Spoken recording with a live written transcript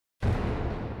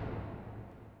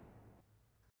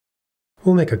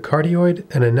We'll make a cardioid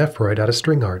and a nephroid out of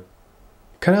string art.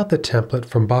 Cut out the template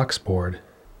from box board.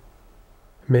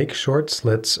 Make short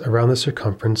slits around the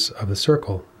circumference of the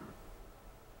circle.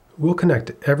 We'll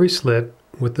connect every slit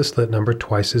with the slit number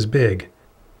twice as big.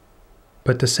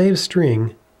 But to save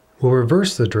string, we'll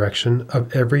reverse the direction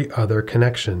of every other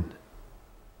connection.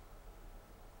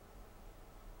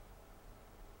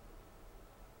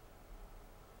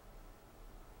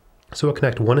 So we'll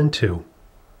connect 1 and 2.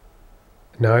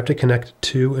 Now I have to connect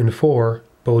 2 and 4,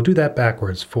 but we'll do that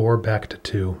backwards, 4 back to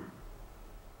 2.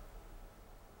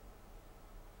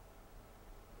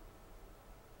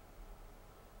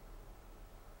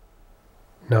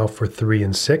 Now for 3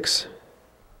 and 6.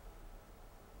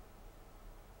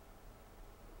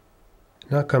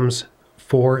 Now comes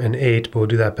 4 and 8, but we'll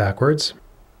do that backwards.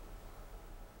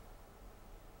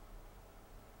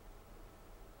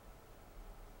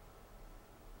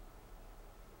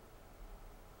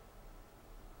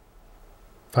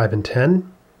 Five and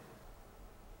 10.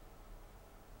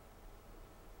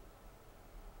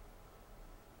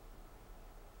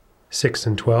 Six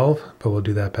and 12, but we'll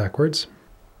do that backwards.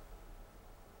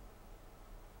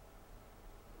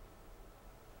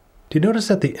 Do you notice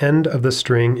that the end of the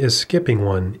string is skipping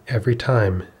one every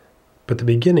time, but the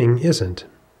beginning isn't?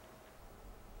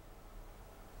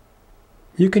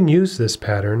 You can use this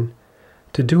pattern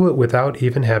to do it without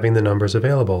even having the numbers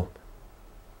available.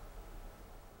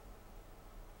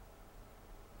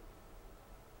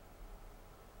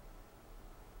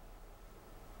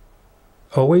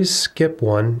 Always skip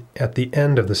one at the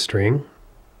end of the string.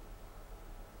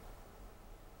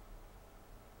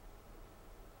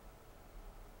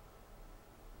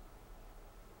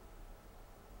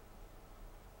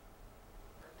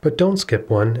 But don't skip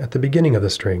one at the beginning of the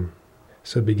string.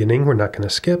 So beginning we're not going to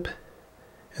skip,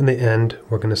 and the end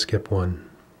we're going to skip one.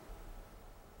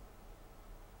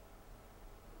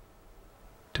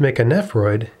 To make a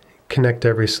nephroid, connect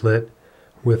every slit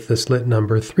with the slit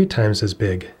number 3 times as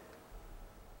big.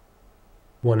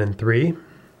 1 and 3,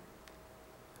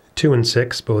 2 and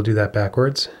 6, but we'll do that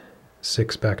backwards,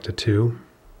 6 back to 2.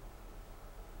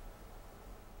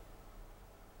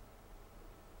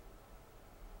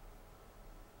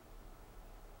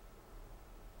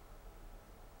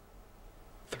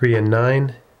 3 and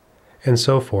 9, and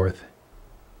so forth.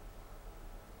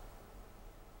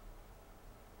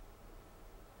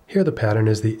 Here the pattern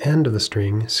is the end of the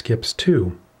string skips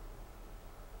 2.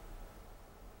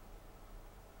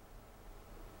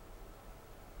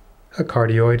 A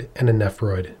cardioid and a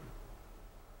nephroid.